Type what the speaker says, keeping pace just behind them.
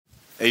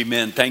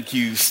Amen. Thank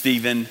you,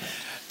 Stephen.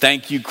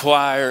 Thank you,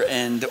 choir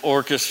and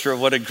orchestra.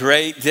 What a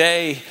great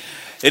day.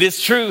 It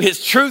is true.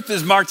 His truth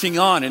is marching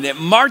on, and it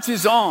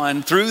marches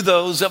on through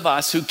those of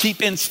us who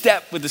keep in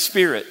step with the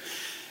Spirit.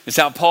 It's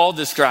how Paul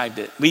described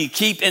it. We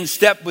keep in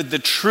step with the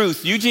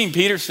truth. Eugene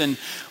Peterson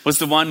was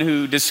the one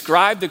who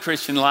described the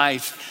Christian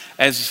life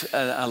as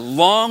a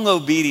long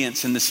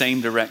obedience in the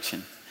same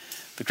direction.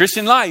 The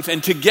Christian life,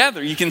 and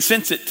together, you can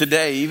sense it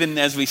today, even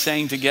as we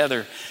sang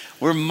together,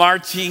 we're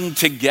marching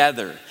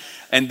together.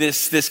 And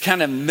this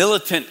kind of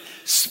militant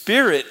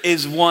spirit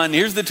is one,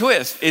 here's the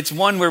twist, it's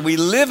one where we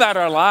live out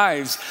our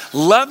lives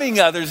loving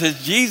others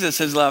as Jesus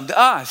has loved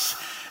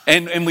us.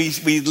 And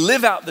we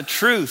live out the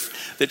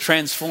truth that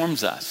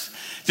transforms us.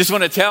 Just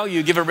want to tell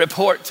you, give a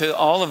report to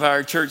all of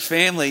our church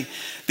family.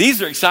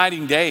 These are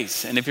exciting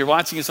days. And if you're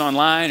watching us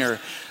online or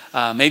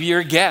maybe you're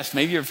a guest,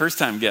 maybe you're a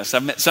first-time guest.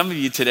 I've met some of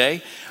you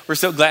today. We're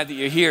so glad that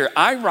you're here.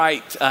 I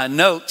write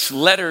notes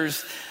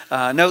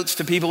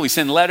to people. We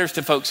send letters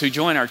to folks who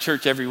join our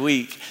church every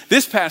week.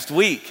 This past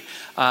week,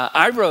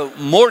 I wrote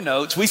more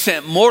notes. We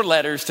sent more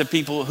letters to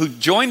people who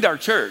joined our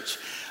church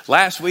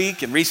last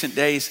week and recent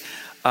days,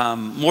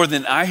 more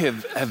than I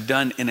have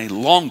done in a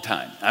long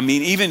time. I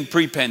mean, even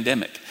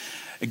pre-pandemic.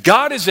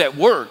 God is at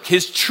work.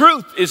 His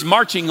truth is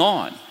marching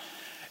on.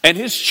 And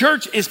his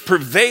church is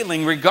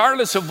prevailing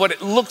regardless of what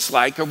it looks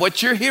like or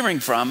what you're hearing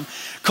from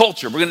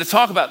culture. We're going to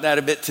talk about that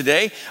a bit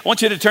today. I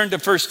want you to turn to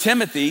 1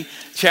 Timothy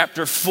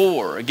chapter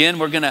 4. Again,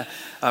 we're going to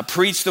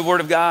preach the word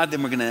of God.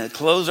 Then we're going to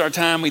close our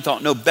time. We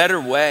thought no better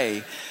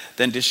way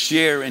than to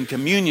share in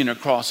communion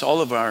across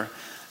all of our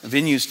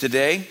venues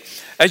today.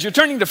 As you're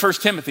turning to 1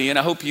 Timothy, and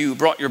I hope you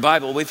brought your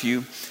Bible with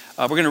you,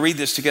 we're going to read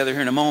this together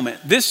here in a moment.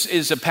 This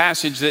is a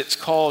passage that's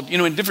called,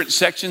 in different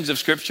sections of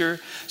Scripture,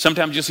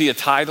 sometimes you'll see a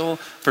title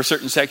for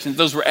certain sections.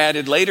 Those were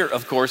added later,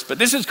 of course, but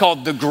this is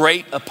called the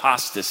Great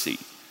Apostasy.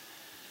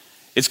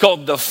 It's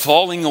called the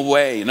falling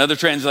away. Another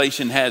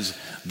translation has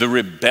the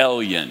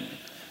rebellion.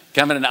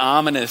 Kind of an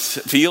ominous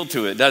feel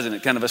to it, doesn't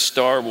it? Kind of a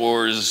Star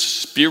Wars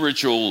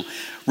spiritual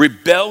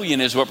rebellion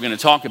is what we're going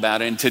to talk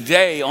about. And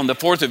today, on the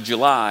 4th of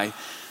July,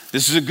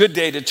 this is a good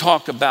day to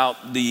talk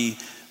about the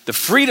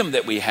freedom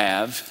that we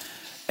have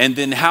and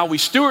then how we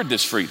steward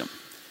this freedom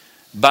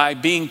by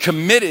being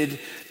committed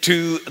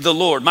to the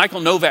Lord.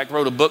 Michael Novak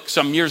wrote a book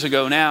some years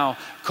ago now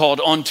called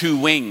On Two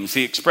Wings.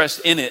 He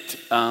expressed in it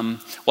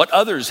what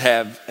others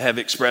have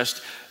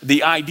expressed.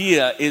 The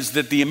idea is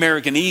that the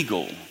American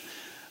eagle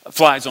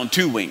flies on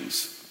two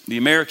wings. The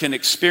American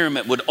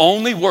experiment would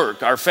only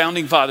work, our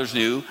founding fathers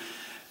knew,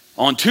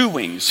 on two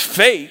wings: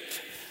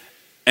 faith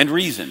and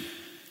reason.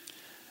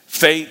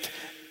 Faith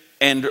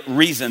and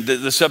reason.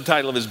 The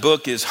subtitle of his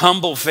book is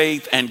Humble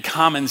Faith and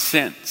Common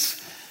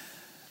Sense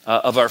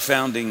of our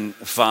founding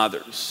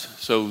fathers.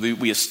 So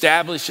we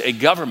establish a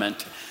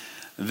government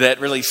that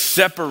really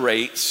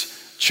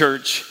separates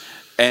church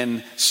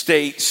and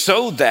state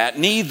so that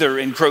neither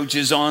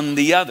encroaches on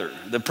the other,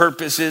 the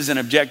purposes and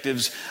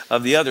objectives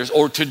of the others,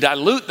 or to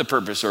dilute the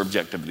purpose or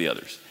objective of the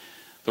others.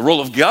 The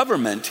role of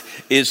government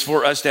is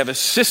for us to have a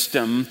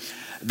system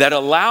that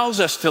allows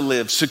us to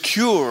live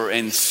secure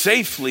and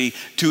safely,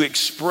 to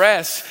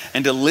express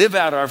and to live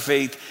out our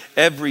faith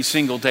every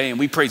single day. And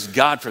we praise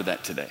God for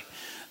that today.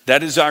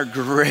 That is our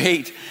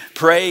great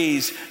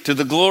praise to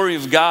the glory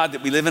of God,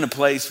 that we live in a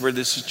place where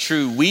this is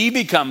true. We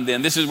become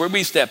then, this is where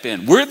we step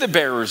in. We're the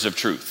bearers of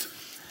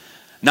truth.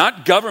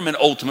 Not government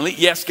ultimately.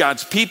 Yes,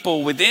 God's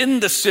people within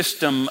the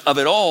system of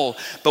it all.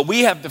 But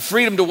we have the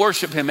freedom to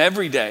worship him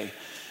every day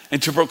and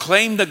to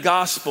proclaim the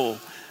gospel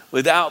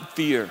without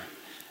fear.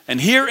 And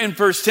here in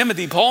 1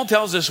 Timothy, Paul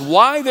tells us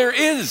why there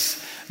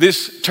is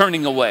this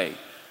turning away.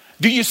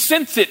 Do you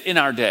sense it in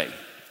our day?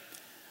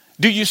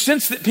 Do you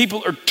sense that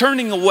people are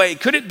turning away?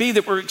 Could it be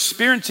that we're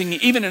experiencing,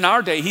 even in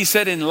our day, he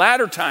said in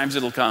latter times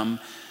it'll come,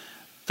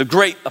 the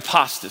great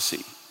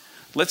apostasy.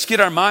 Let's get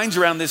our minds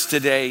around this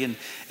today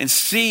and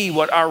see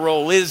what our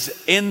role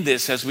is in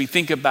this as we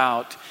think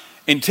about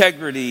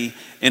integrity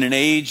in an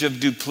age of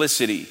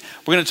duplicity.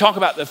 We're going to talk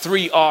about the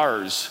 3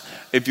 R's,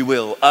 if you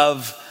will,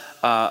 of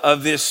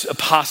this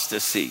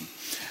apostasy.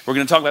 We're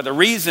going to talk about the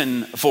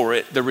reason for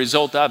it, the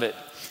result of it,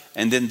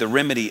 and then the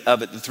remedy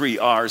of it, the 3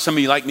 R's. Some of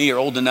you like me are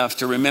old enough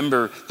to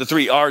remember the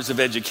 3 R's of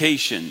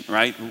education,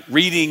 right?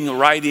 Reading,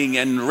 writing,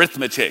 and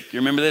arithmetic. You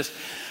remember this?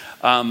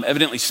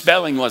 Evidently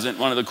spelling wasn't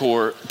one of the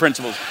core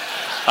principles.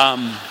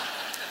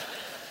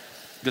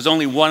 Because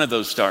only one of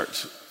those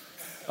starts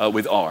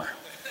with R.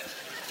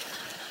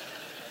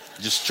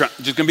 Just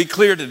going to be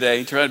clear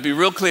today. Try to be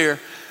real clear.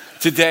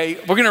 Today,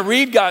 we're going to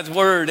read God's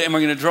word, and we're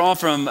going to draw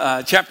from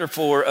chapter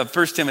 4 of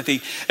 1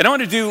 Timothy. And I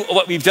want to do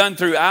what we've done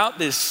throughout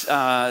this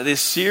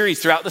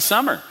series, throughout the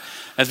summer,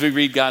 as we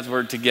read God's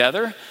word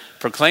together,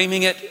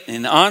 proclaiming it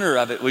in honor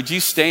of it. Would you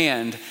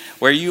stand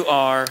where you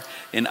are,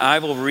 and I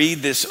will read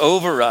this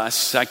over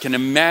us. I can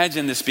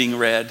imagine this being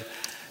read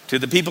to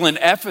the people in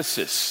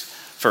Ephesus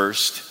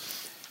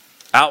first,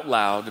 out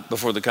loud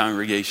before the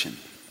congregation.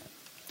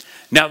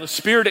 Now the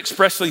Spirit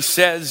expressly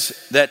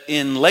says that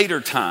in later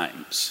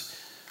times,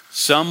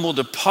 Some will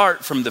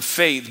depart from the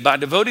faith by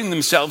devoting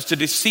themselves to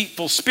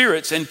deceitful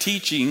spirits and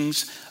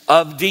teachings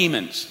of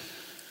demons,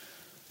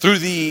 through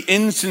the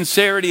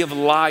insincerity of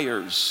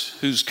liars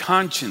whose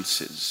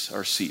consciences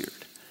are seared,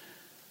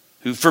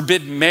 who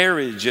forbid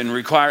marriage and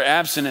require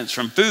abstinence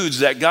from foods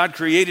that God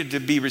created to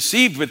be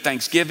received with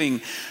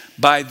thanksgiving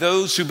by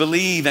those who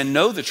believe and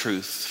know the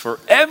truth. For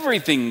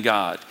everything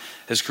God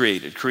has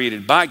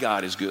created by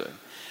God, is good,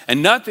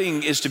 and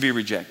nothing is to be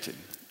rejected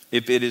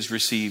if it is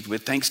received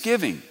with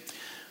thanksgiving,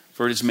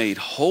 for it is made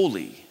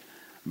holy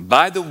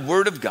by the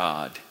word of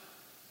God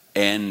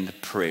and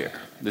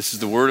prayer. This is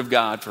the word of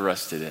God for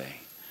us today.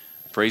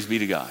 Praise be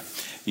to God.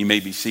 You may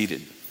be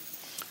seated.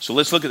 So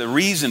let's look at the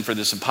reason for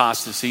this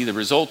apostasy, the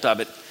result of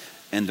it,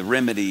 and the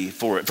remedy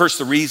for it. First,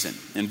 the reason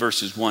in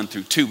verses 1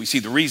 through 2. We see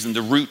the reason,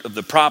 the root of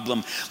the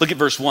problem. Look at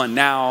verse 1.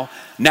 Now.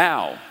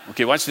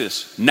 Okay, watch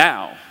this.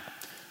 Now,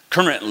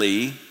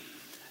 currently,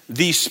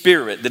 the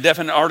Spirit, the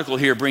definite article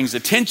here brings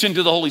attention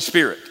to the Holy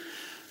Spirit.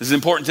 This is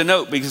important to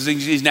note because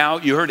he's now,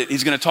 you heard it,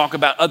 he's going to talk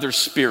about other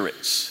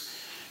spirits.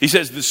 He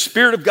says the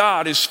Spirit of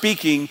God is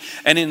speaking,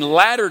 and in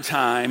latter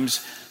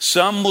times,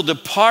 some will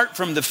depart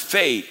from the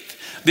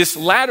faith. This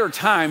latter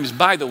times,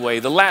 by the way,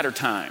 the latter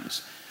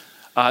times,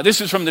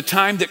 this is from the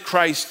time that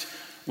Christ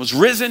was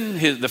risen,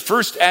 the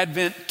first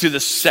advent, to the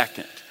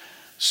second.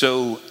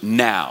 So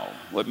now,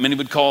 what many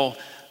would call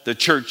the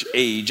church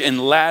age. In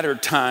latter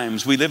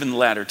times, we live in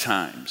latter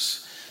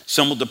times.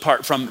 Some will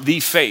depart from the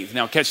faith.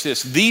 Now catch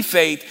this. The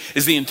faith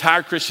is the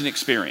entire Christian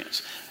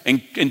experience.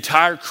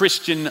 Entire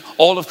Christian,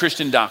 all of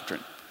Christian doctrine.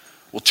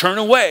 Will turn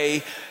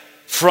away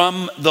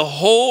from the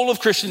whole of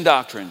Christian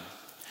doctrine.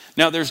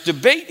 Now there's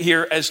debate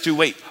here as to,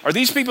 wait, are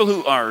these people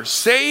who are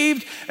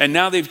saved and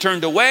now they've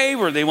turned away?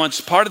 Were they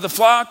once part of the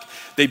flock?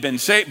 They've been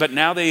saved, but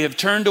now they have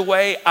turned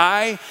away.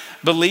 I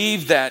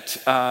believe that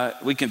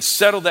we can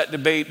settle that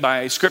debate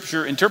by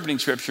Scripture, interpreting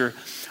Scripture.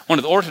 One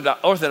of the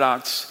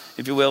Orthodox,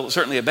 if you will,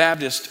 certainly a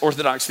Baptist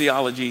Orthodox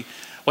theology,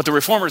 what the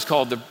Reformers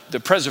called the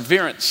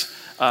perseverance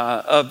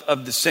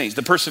of the saints,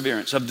 the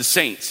perseverance of the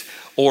saints,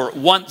 or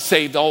once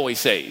saved, always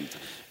saved,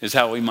 is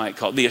how we might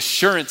call it, the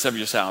assurance of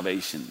your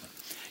salvation.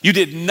 You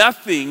did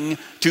nothing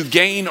to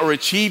gain or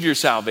achieve your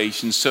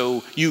salvation,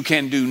 so you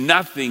can do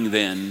nothing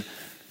then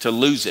to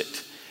lose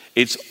it.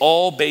 It's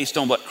all based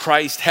on what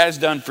Christ has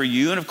done for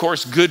you. And of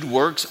course, good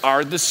works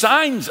are the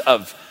signs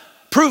of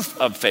proof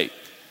of faith.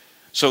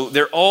 So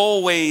they're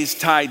always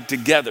tied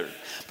together.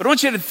 But I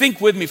want you to think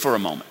with me for a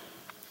moment.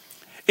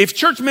 If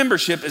church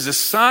membership is a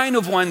sign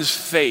of one's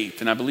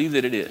faith, and I believe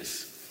that it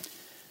is,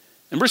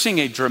 and we're seeing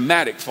a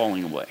dramatic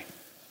falling away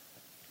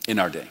in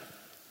our day.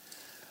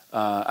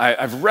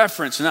 I've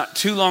referenced not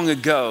too long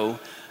ago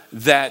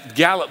that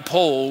Gallup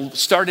poll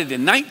started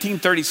in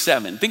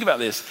 1937. Think about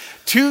this.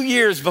 2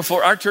 years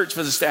before our church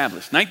was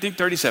established,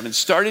 1937,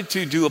 started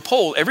to do a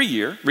poll every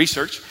year,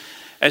 research,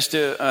 as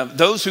to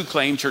those who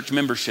claim church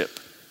membership.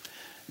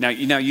 Now,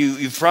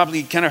 you've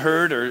probably kind of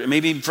heard, or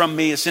maybe from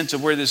me, a sense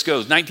of where this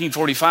goes.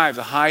 1945,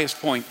 the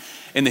highest point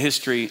in the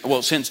history,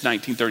 well, since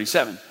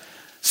 1937.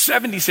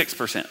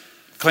 76%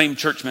 claimed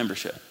church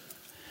membership.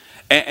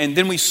 And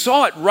then we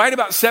saw it right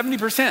about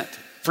 70%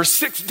 for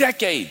 6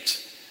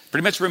 decades.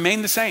 Pretty much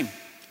remained the same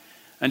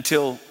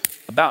until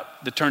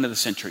about the turn of the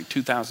century,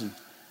 2000.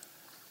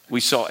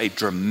 We saw a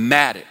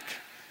dramatic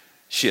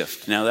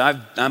shift. Now,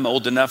 I'm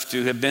old enough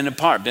to have been a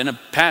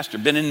pastor,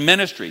 been in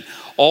ministry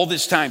all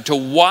this time. To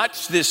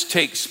watch this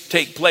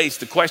take place,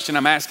 the question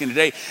I'm asking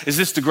today, is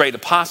this the great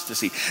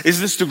apostasy?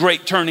 Is this the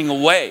great turning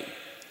away?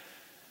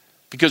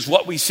 Because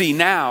what we see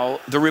now,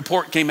 the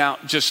report came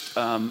out just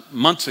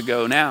months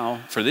ago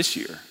now for this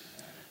year.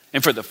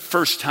 And for the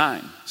first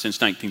time since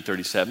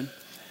 1937,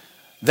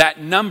 that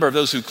number of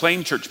those who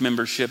claim church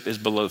membership is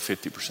below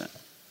 50%,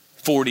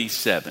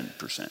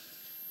 47%.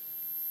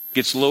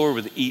 Gets lower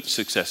with each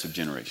successive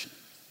generation.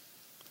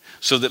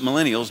 So that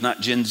millennials, not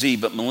Gen Z,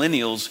 but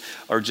millennials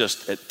are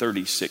just at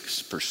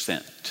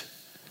 36%.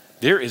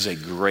 There is a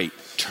great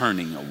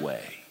turning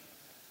away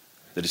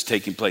that is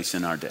taking place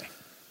in our day.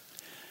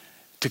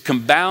 To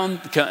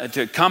compound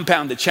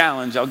the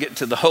challenge, I'll get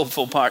to the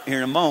hopeful part here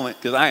in a moment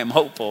because I am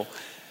hopeful.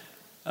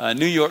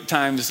 New York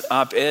Times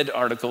op-ed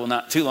article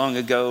not too long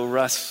ago,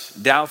 Russ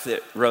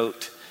Douthat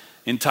wrote,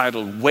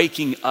 entitled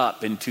 "Waking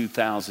Up in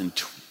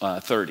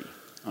 2030."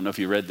 I don't know if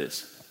you read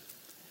this.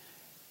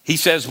 He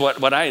says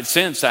what I had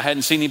sensed, I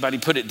hadn't seen anybody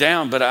put it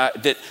down, but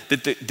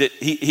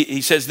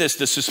he says this: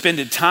 the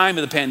suspended time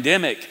of the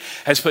pandemic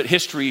has put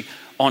history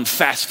on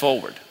fast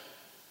forward.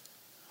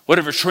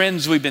 Whatever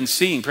trends we've been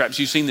seeing, perhaps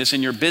you've seen this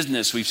in your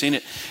business, we've seen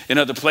it in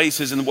other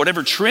places, and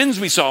whatever trends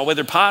we saw,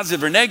 whether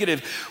positive or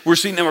negative, we're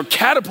seeing them were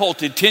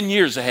catapulted 10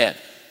 years ahead.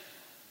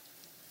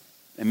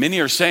 And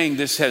many are saying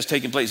this has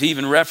taken place. He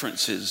even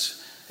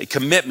references a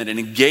commitment, an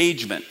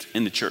engagement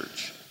in the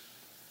church.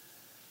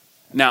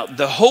 Now,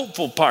 the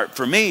hopeful part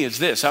for me is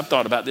this. I've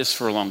thought about this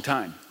for a long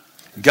time.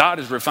 God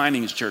is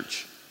refining his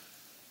church.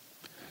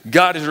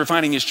 God is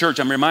refining his church.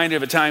 I'm reminded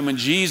of a time when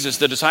Jesus,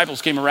 the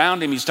disciples came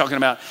around him. He's talking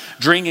about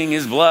drinking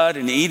his blood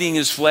and eating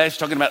his flesh,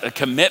 talking about a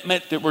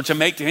commitment that we're to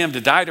make to him,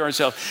 to die to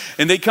ourselves.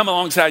 And they come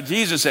alongside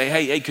Jesus and say,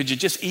 hey, could you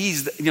just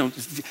ease,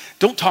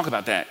 don't talk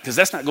about that because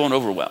that's not going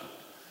over well.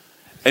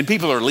 And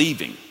people are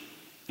leaving.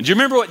 And do you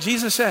remember what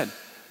Jesus said?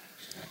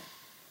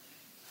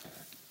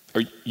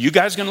 Are you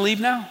guys going to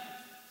leave now?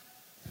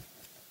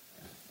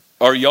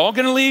 Are y'all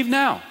going to leave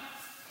now?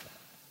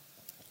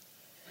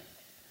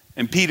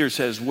 And Peter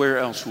says, where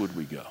else would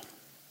we go?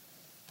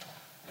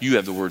 You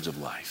have the words of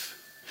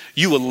life.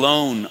 You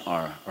alone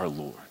are our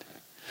Lord.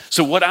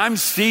 So what I'm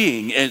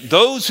seeing is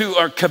those who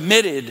are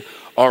committed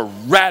are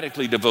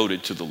radically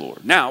devoted to the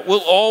Lord. Now,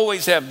 we'll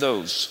always have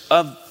those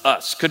of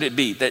us, could it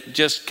be, that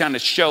just kind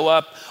of show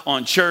up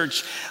on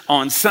church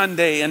on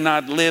Sunday and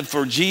not live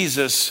for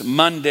Jesus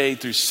Monday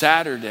through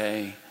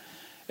Saturday,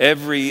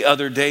 every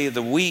other day of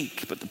the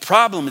week. But the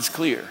problem is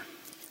clear.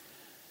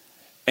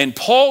 And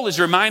Paul is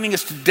reminding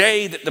us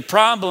today that the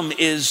problem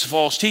is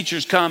false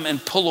teachers come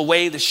and pull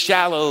away the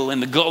shallow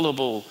and the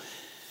gullible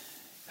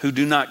who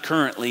do not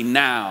currently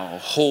now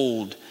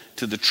hold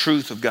to the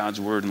truth of God's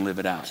word and live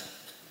it out.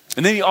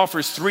 And then he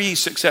offers three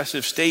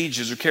successive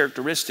stages or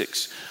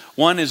characteristics.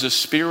 One is a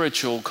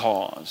spiritual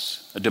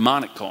cause, a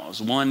demonic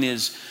cause. One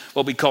is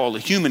what we call a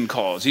human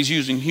cause. He's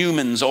using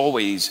humans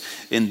always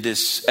in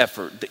this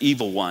effort, the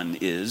evil one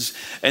is.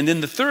 And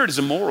then the third is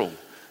a moral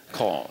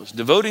cause,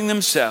 devoting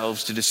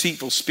themselves to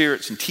deceitful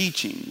spirits and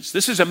teachings.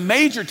 This is a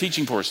major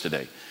teaching for us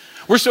today.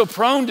 We're so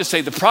prone to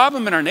say the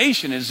problem in our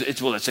nation is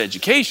it's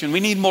education.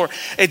 We need more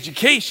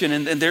education,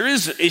 and there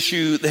is an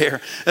issue there.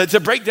 It's a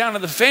breakdown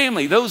of the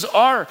family. Those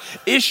are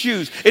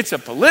issues. It's a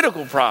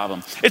political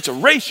problem. It's a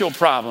racial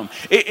problem.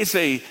 It's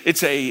a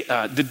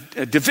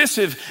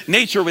divisive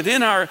nature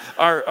within our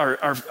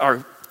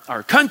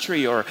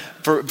country, or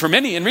for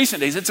many in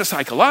recent days, it's a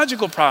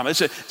psychological problem.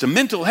 It's a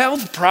mental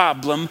health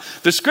problem.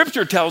 The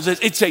scripture tells us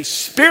it's a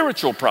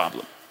spiritual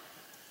problem.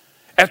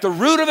 At the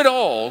root of it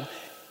all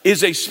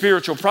is a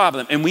spiritual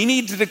problem. And we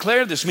need to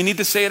declare this. We need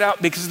to say it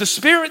out because the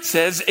Spirit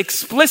says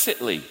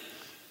explicitly,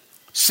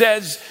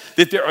 says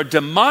that there are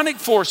demonic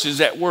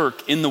forces at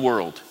work in the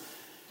world.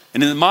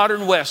 And in the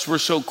modern West, we're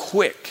so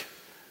quick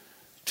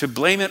to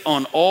blame it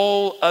on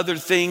all other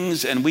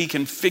things, and we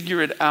can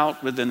figure it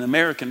out with an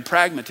American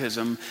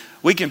pragmatism.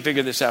 We can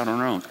figure this out on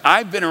our own.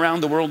 I've been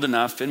around the world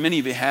enough, and many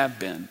of you have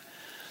been,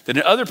 that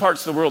in other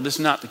parts of the world, this is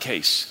not the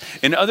case.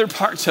 In other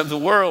parts of the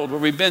world, where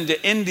we've been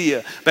to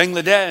India,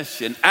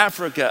 Bangladesh, and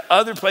Africa,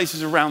 other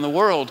places around the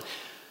world,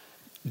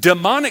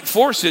 demonic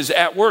forces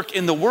at work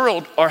in the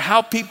world are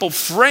how people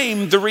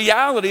frame the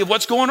reality of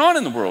what's going on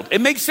in the world.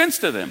 It makes sense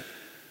to them,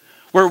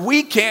 where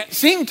we can't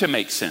seem to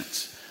make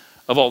sense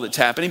of all that's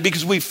happening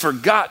because we've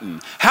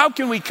forgotten. How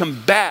can we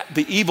combat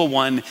the evil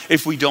one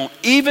if we don't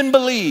even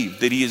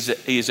believe that he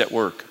is at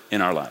work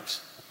in our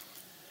lives?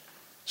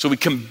 So we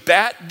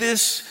combat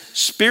this.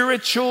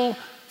 Spiritual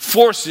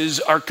forces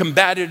are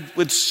combated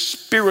with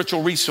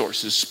spiritual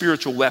resources,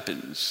 spiritual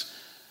weapons.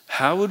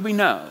 How would we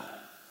know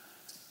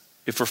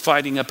if we're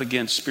fighting up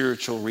against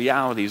spiritual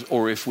realities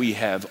or if we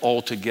have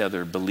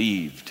altogether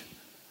believed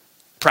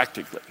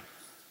practically,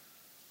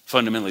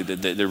 fundamentally,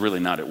 that they're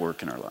really not at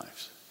work in our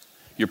lives?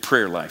 Your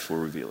prayer life will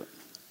reveal it.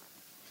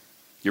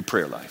 Your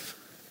prayer life.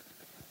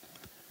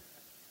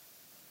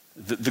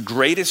 The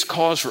greatest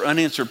cause for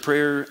unanswered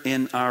prayer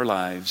in our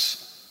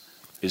lives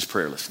is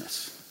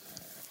prayerlessness.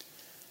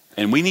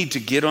 And we need to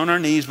get on our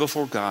knees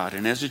before God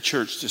and as a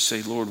church to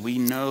say, Lord, we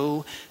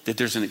know that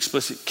there's an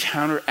explicit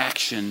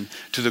counteraction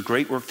to the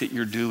great work that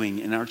you're doing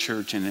in our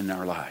church and in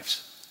our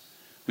lives.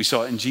 We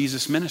saw it in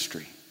Jesus'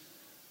 ministry.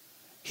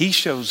 He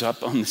shows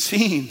up on the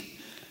scene,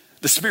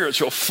 the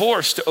spiritual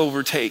force to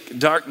overtake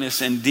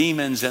darkness and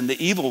demons and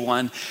the evil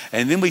one.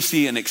 And then we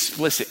see an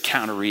explicit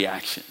counter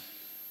reaction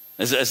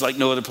as like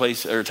no other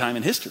place or time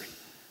in history.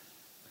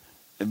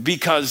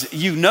 Because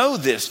you know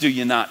this, do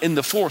you not? In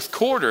the fourth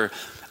quarter,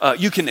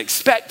 you can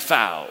expect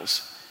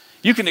fouls.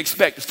 You can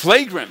expect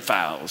flagrant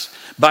fouls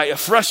by a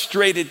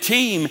frustrated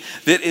team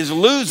that is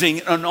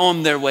losing and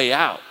on their way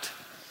out.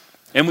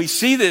 And we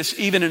see this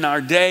even in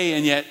our day,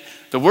 and yet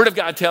the Word of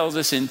God tells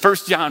us in 1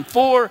 John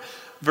 4,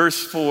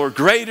 verse 4,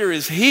 greater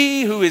is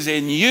he who is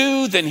in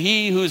you than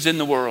he who is in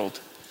the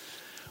world.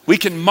 We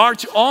can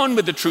march on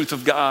with the truth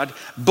of God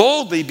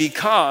boldly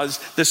because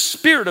the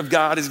Spirit of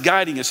God is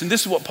guiding us. And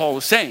this is what Paul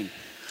is saying.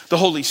 The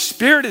Holy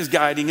Spirit is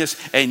guiding us,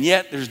 and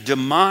yet there's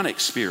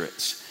demonic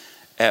spirits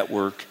at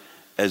work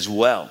as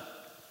well.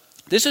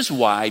 This is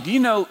why, do you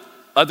know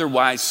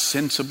otherwise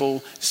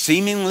sensible,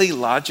 seemingly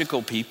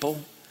logical people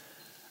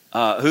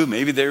who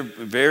maybe they're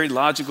very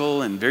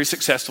logical and very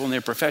successful in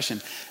their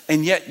profession,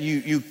 and yet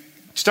you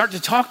start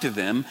to talk to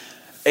them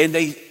and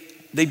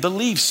they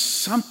believe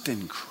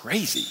something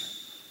crazy.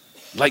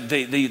 Like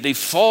they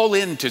fall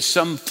into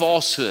some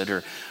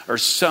falsehood or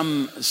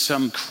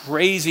some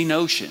crazy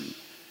notion.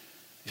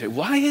 You say,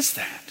 why is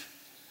that?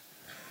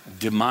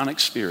 Demonic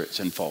spirits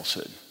and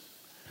falsehood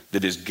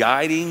that is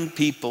guiding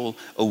people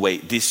away.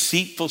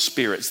 Deceitful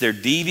spirits. They're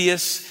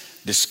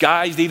devious,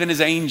 disguised even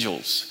as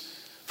angels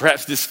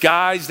perhaps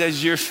disguised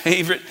as your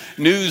favorite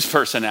news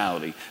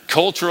personality,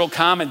 cultural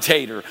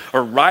commentator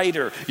or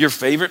writer, your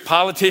favorite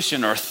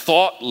politician or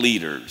thought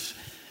leaders.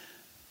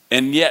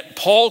 And yet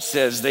Paul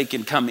says they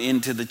can come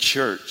into the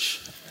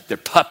church. They're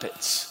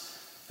puppets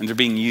and they're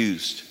being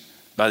used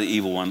by the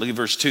evil one. Look at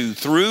verse 2.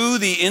 Through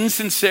the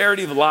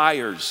insincerity of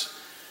liars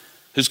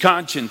whose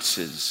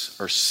consciences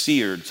are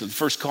seared. So the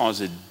first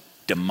cause is a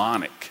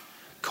demonic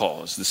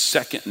cause. The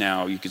second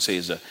now you could say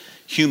is a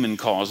human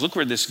cause. Look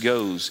where this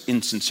goes,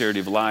 insincerity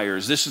of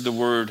liars. This is the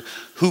word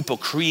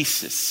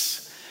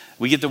hypokrisis.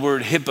 We get the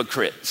word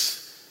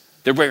hypocrites.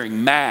 They're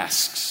wearing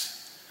masks.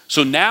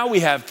 So now we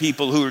have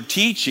people who are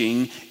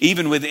teaching,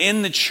 even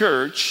within the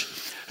church,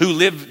 who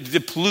live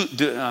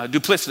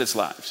duplicitous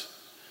lives.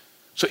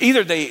 So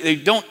either they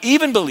don't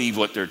even believe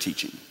what they're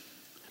teaching,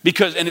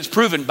 and it's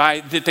proven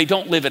by that they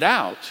don't live it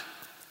out,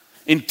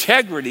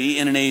 integrity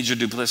in an age of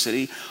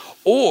duplicity,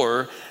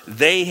 or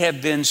they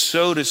have been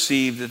so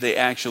deceived that they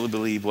actually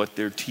believe what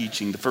they're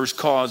teaching. The first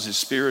cause is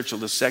spiritual.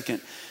 The second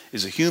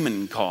is a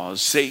human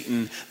cause.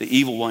 Satan, the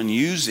evil one,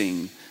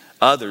 using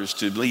others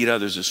to lead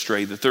others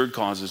astray. The third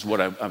cause is what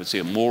I would say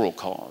a moral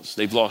cause.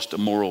 They've lost a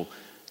moral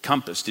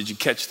compass. Did you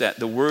catch that?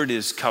 The word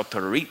is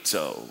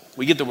kauterizo.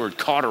 We get the word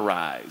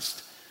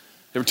cauterized.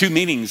 There were two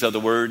meanings of the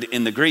word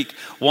in the Greek.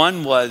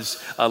 One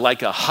was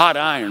like a hot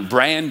iron,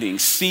 branding,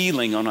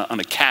 sealing on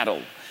a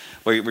cattle,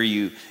 where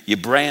you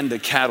brand a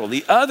cattle.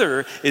 The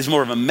other is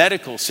more of a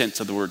medical sense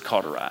of the word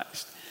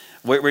cauterized,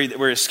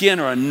 where a skin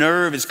or a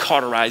nerve is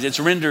cauterized. It's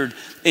rendered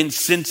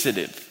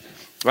insensitive.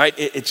 Right?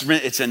 It's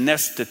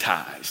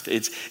anesthetized.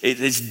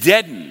 It's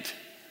deadened.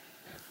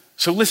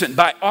 So listen,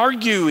 by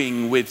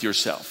arguing with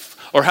yourself,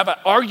 or how about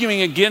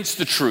arguing against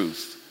the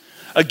truth,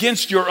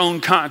 against your own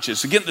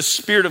conscience, against the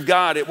Spirit of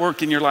God at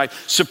work in your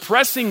life,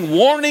 suppressing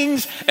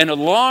warnings and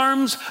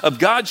alarms of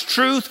God's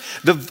truth,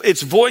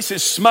 its voice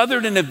is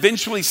smothered and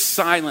eventually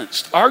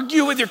silenced.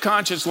 Argue with your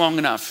conscience long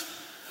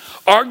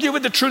enough. Argue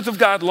with the truth of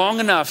God long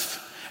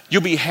enough,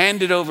 you'll be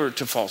handed over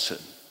to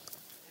falsehood.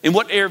 In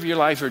what area of your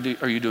life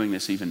are you doing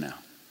this even now?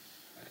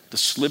 The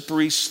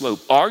slippery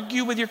slope.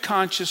 Argue with your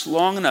conscience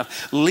long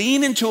enough.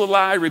 Lean into a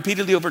lie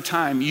repeatedly over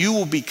time. You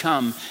will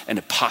become an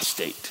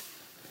apostate.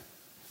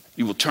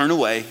 You will turn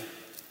away.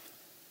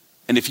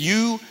 And if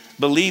you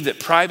believe that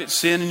private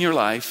sin in your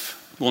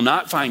life will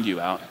not find you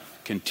out,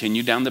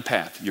 continue down the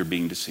path. You're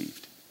being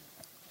deceived.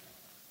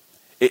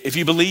 If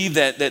you believe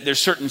that there's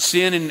certain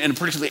sin in a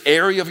particular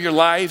area of your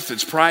life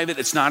that's private,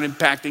 it's not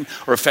impacting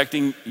or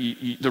affecting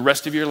the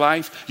rest of your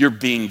life, you're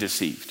being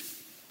deceived.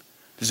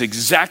 This is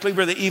exactly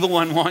where the evil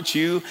one wants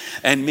you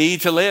and me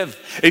to live.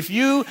 If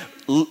you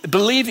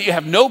believe that you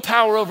have no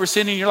power over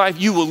sin in your life,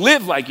 you will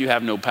live like you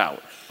have no power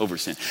over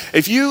sin.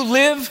 If you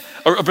live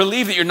or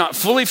believe that you're not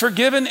fully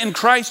forgiven in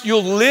Christ,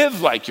 you'll live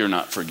like you're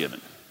not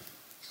forgiven.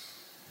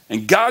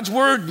 And God's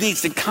word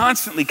needs to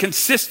constantly,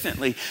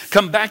 consistently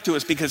come back to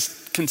us,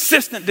 because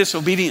consistent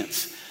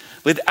disobedience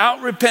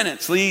without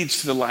repentance leads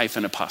to the life of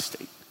an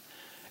apostate.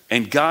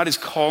 And God is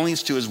calling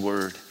us to his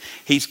word.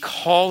 He's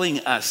calling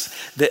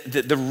us.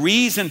 The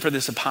reason for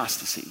this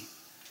apostasy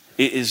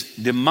is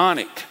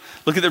demonic.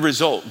 Look at the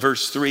result,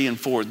 verse 3 and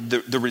 4.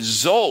 The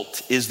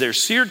result is their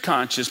seared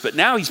conscience, but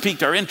now he's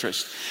piqued our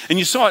interest. And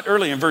you saw it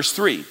earlier in verse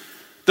 3.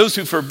 Those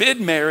who forbid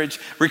marriage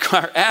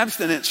require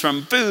abstinence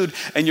from food.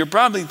 And you're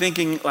probably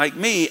thinking, like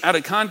me, out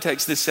of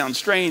context, this sounds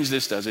strange.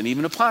 This doesn't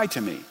even apply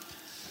to me.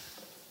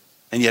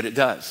 And yet it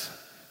does,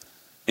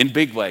 in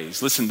big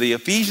ways. Listen, the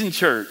Ephesian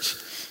church,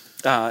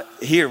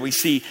 here we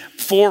see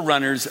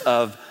forerunners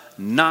of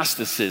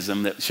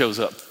Gnosticism that shows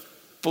up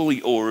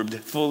fully orbed,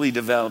 fully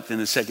developed in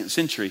the 2nd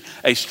century.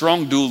 A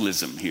strong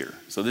dualism here.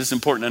 So this is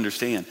important to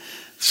understand.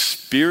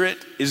 Spirit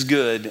is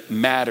good,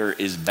 matter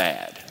is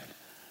bad.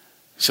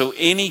 So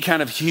any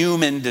kind of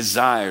human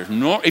desire,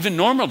 even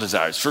normal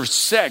desires for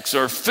sex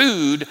or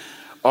food,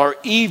 are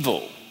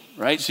evil,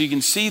 right? So you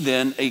can see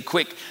then a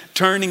quick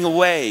turning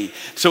away.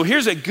 So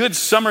here's a good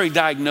summary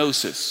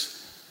diagnosis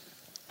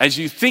as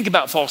you think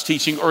about false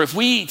teaching, or if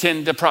we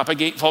tend to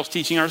propagate false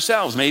teaching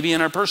ourselves, maybe in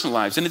our personal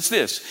lives. And it's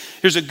this.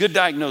 Here's a good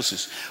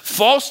diagnosis.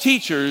 False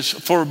teachers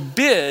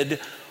forbid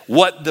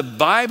what the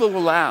Bible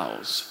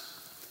allows,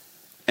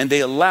 and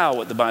they allow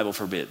what the Bible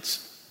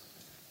forbids.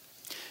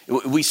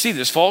 We see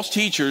this. False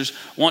teachers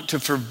want to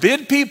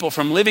forbid people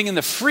from living in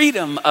the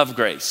freedom of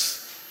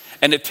grace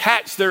and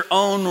attach their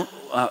own,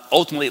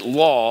 ultimately,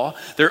 law,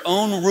 their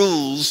own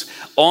rules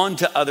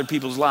onto other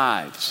people's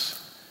lives.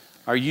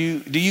 Do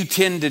you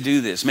tend to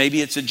do this?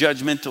 Maybe it's a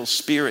judgmental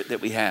spirit that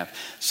we have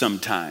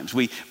sometimes.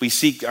 We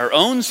seek our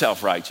own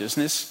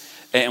self-righteousness,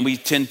 and we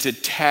tend to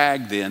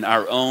tag then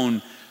our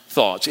own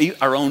thoughts,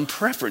 our own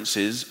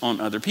preferences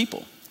on other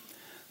people.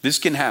 This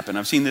can happen.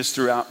 I've seen this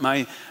throughout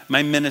my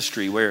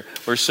ministry where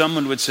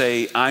someone would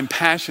say, I'm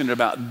passionate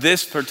about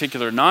this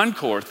particular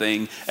non-core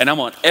thing, and I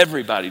want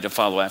everybody to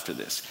follow after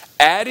this.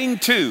 Adding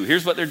to,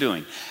 here's what they're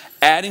doing.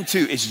 Adding to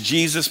is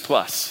Jesus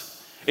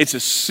plus. It's a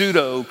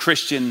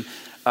pseudo-Christian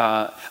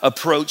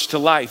approach to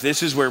life.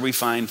 This is where we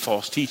find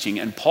false teaching.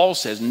 And Paul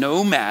says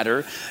no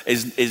matter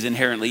is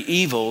inherently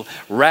evil.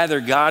 Rather,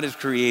 God has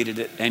created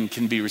it and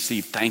can be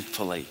received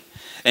thankfully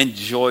and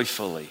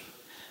joyfully.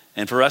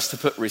 And for us to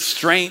put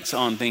restraints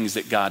on things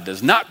that God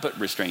does not put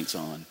restraints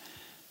on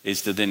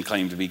is to then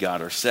claim to be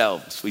God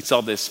ourselves. We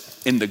saw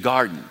this in the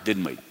garden,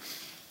 didn't we?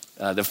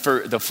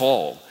 The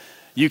fall.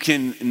 You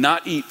can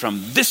not eat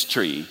from this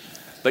tree,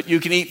 but you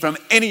can eat from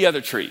any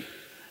other tree.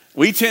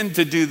 We tend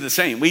to do the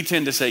same. We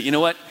tend to say, you know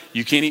what?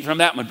 You can't eat from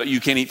that one, but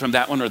you can't eat from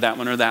that one or that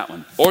one or that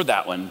one or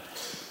that one.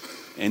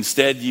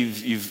 Instead,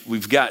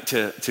 we've got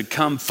to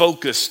come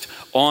focused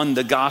on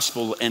the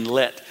gospel and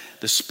let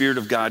the Spirit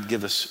of God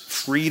give us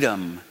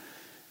freedom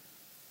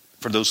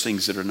for those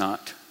things that are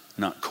not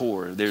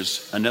core.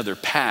 There's another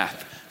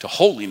path to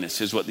holiness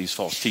is what these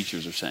false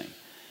teachers are saying.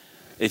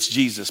 It's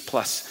Jesus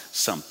plus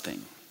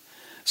something.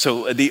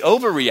 So the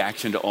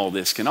overreaction to all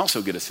this can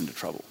also get us into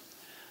trouble.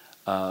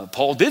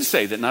 Paul did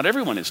say that not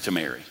everyone is to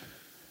marry.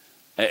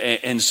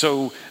 And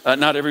so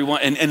not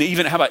everyone, and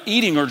even how about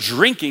eating or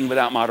drinking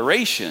without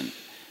moderation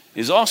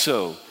is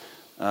also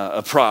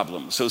a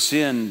problem. So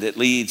sin that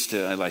leads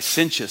to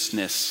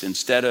licentiousness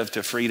instead of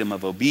to freedom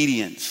of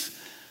obedience.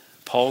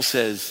 Paul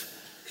says,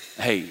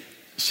 hey,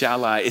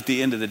 at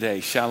the end of the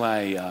day,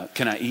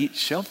 can I eat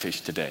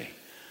shellfish today?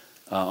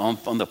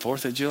 On the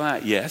 4th of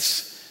July?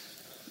 Yes.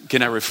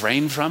 Can I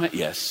refrain from it?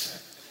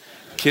 Yes.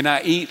 Can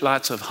I eat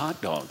lots of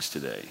hot dogs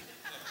today?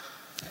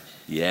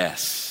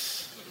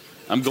 Yes.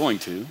 I'm going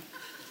to.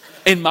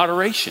 In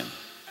moderation.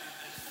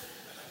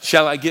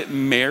 Shall I get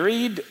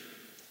married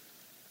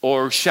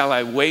or shall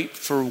I wait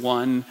for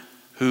one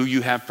who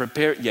you have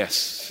prepared?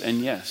 Yes and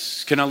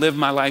yes. Can I live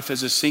my life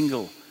as a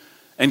single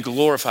and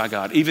glorify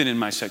God, even in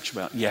my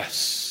sexuality?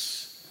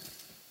 Yes.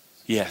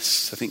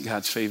 Yes. I think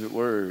God's favorite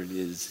word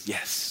is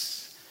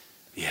yes.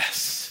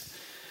 Yes.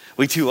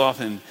 We too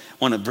often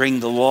want to bring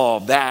the law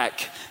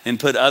back and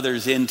put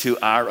others into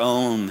our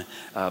own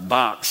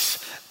box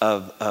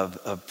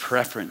of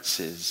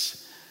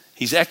preferences.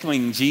 He's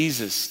echoing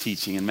Jesus'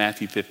 teaching in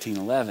Matthew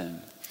 15:11.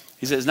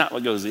 He says, not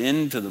what goes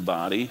into the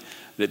body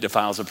that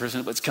defiles a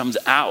person, but what comes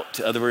out.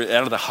 In other words,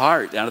 out of the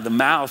heart, out of the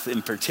mouth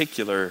in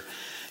particular.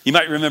 You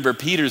might remember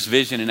Peter's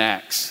vision in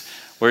Acts,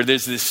 where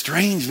there's this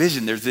strange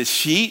vision. There's this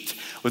sheet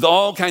with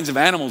all kinds of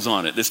animals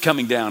on it that's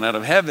coming down out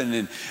of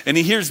heaven. And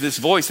he hears this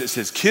voice that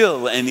says,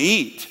 kill and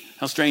eat.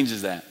 How strange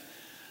is that?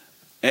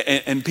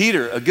 And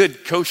Peter, a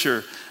good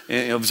kosher,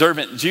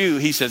 observant Jew,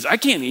 he says, I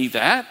can't eat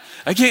that.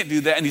 I can't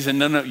do that. And he said,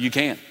 no, you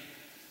can.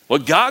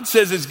 What God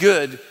says is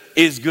good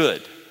is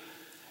good.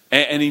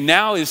 And he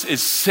now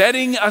is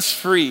setting us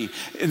free.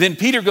 And then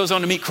Peter goes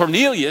on to meet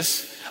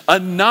Cornelius, a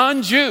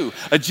non-Jew,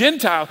 a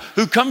Gentile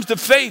who comes to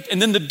faith.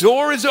 And then the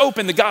door is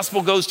open. The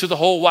gospel goes to the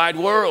whole wide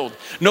world.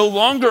 No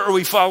longer are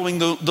we following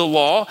the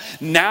law.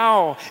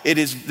 Now it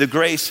is the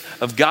grace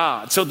of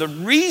God. So the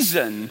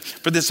reason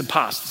for this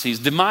apostasy is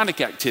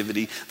demonic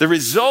activity. The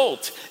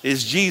result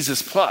is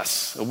Jesus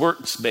plus, a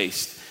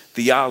works-based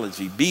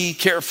theology. Be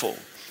careful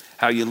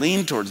how you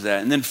lean towards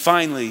that. And then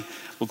finally,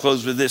 we'll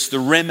close with this, the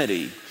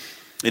remedy.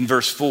 In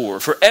verse 4,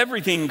 for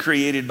everything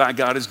created by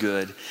God is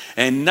good,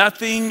 and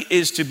nothing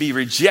is to be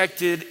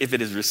rejected if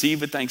it is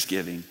received with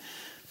thanksgiving,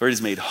 for it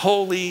is made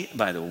holy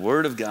by the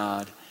word of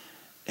God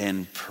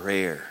and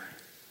prayer.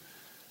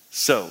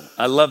 So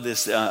I love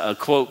this, a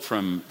quote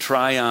from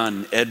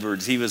Tryon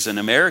Edwards. He was an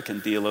American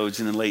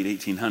theologian in the late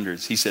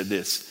 1800s. He said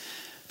this,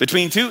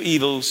 between two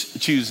evils,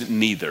 choose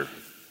neither.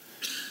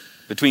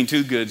 Between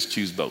two goods,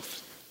 choose both.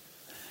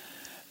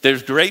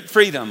 There's great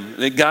freedom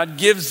that God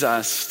gives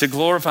us to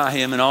glorify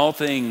him in all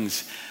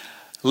things.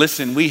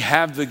 Listen, we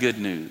have the good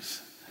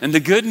news. And the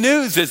good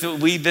news is that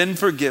we've been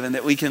forgiven,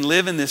 that we can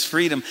live in this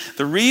freedom.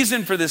 The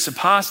reason for this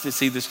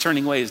apostasy, this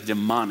turning away, is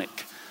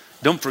demonic.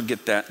 Don't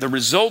forget that. The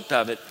result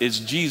of it is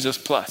Jesus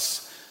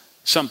plus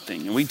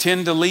something. And we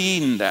tend to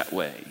lean that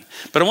way.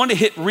 But I want to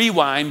hit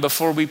rewind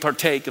before we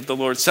partake of the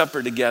Lord's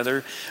Supper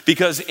together,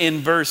 because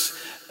in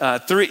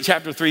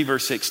chapter 3,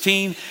 verse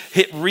 16,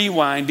 hit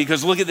rewind,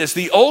 because look at this.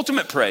 The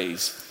ultimate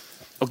praise,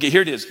 okay,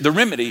 here it is. The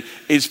remedy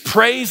is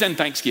praise and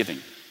thanksgiving.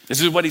 This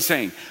is what he's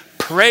saying.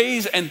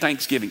 Praise and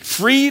thanksgiving.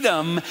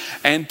 Freedom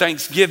and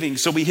thanksgiving.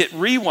 So we hit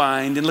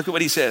rewind and look at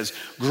what he says.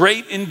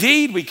 Great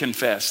indeed, we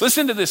confess.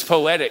 Listen to this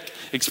poetic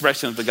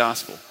expression of the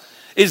gospel.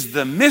 Is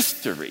the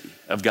mystery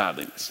of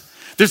godliness.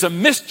 There's a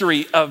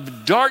mystery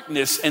of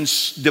darkness and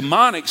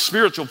demonic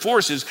spiritual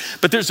forces,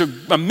 but there's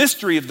a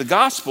mystery of the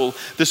gospel,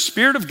 the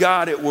Spirit of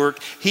God at work.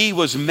 He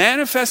was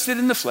manifested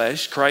in the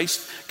flesh,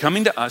 Christ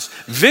coming to us,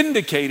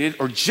 vindicated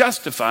or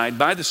justified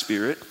by the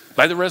Spirit,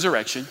 by the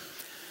resurrection,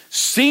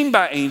 seen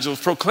by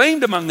angels,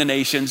 proclaimed among the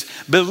nations,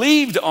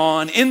 believed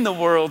on in the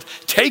world,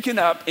 taken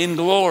up in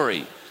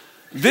glory.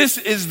 This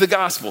is the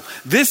gospel.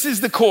 This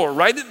is the core,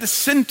 right at the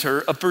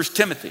center of 1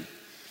 Timothy.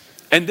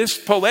 And this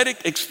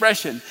poetic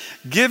expression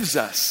gives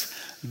us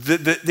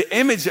the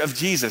image of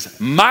Jesus,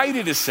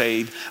 mighty to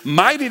save,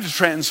 mighty to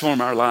transform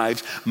our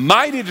lives,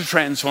 mighty to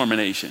transform a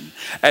nation.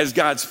 As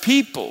God's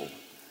people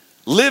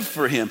live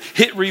for him,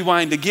 hit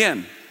rewind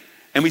again.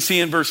 And we see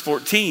in verse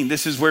 14,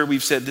 this is where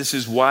we've said this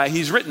is why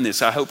he's written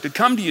this. I hope to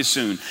come to you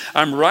soon.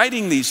 I'm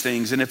writing these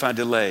things, and if I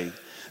delay,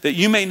 that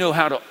you may know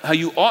how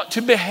you ought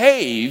to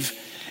behave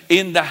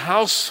in the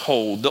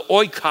household, the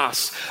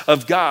oikos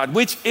of God,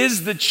 which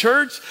is the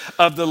church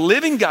of the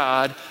living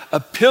God, a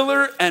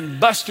pillar and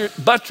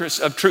buttress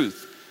of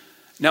truth.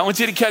 Now I want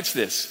you to catch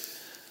this.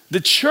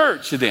 The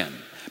church then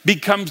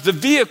becomes the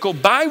vehicle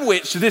by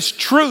which this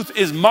truth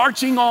is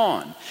marching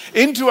on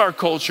into our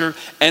culture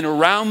and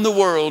around the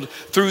world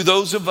through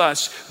those of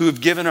us who have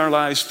given our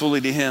lives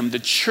fully to him. The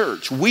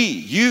church,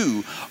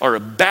 you are a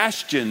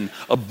bastion,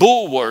 a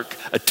bulwark,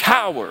 a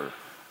tower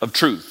of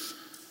truth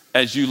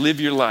as you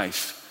live your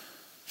life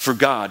for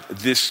God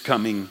this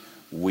coming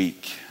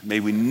week.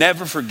 May we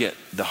never forget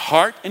the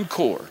heart and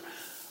core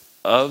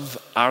of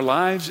our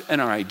lives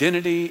and our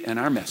identity and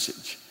our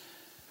message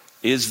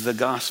is the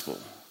gospel.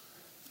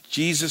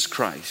 Jesus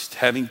Christ,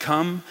 having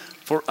come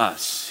for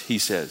us, he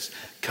says,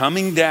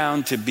 coming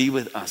down to be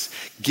with us,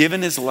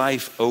 given his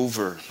life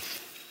over,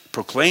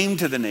 proclaimed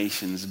to the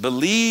nations,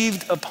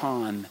 believed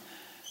upon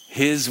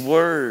his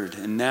word,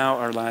 and now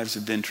our lives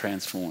have been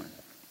transformed.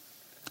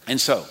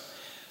 And so,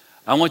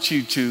 I want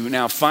you to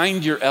now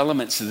find your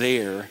elements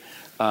there.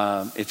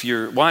 If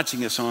you're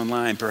watching us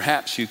online,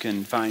 perhaps you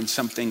can find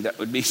something that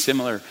would be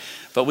similar.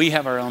 But we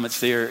have our elements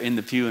there in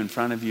the pew in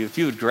front of you. If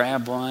you would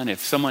grab one,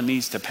 if someone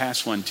needs to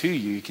pass one to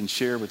you, you can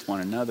share with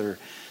one another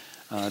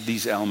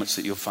these elements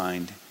that you'll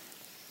find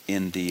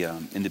in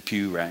the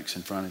pew racks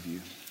in front of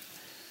you.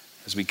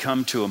 As we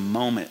come to a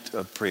moment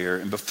of prayer,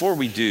 and before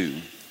we do,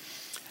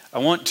 I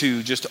want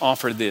to just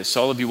offer this.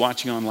 All of you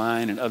watching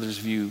online and others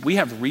of you, we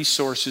have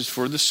resources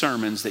for the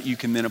sermons that you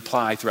can then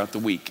apply throughout the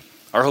week.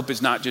 Our hope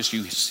is not just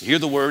you hear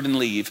the word and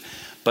leave,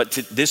 but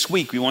this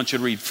week we want you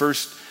to read 1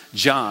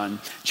 John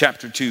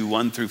chapter 2,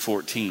 1 through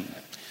 14.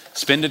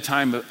 Spend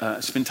time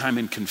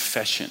in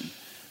confession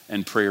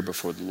and prayer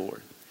before the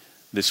Lord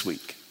this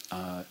week.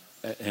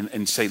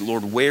 And say,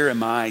 Lord, where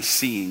am I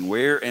seeing?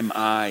 Where am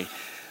I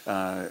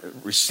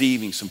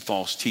receiving some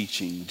false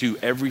teaching? Do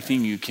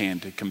everything you can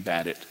to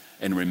combat it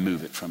and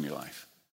remove it from your life.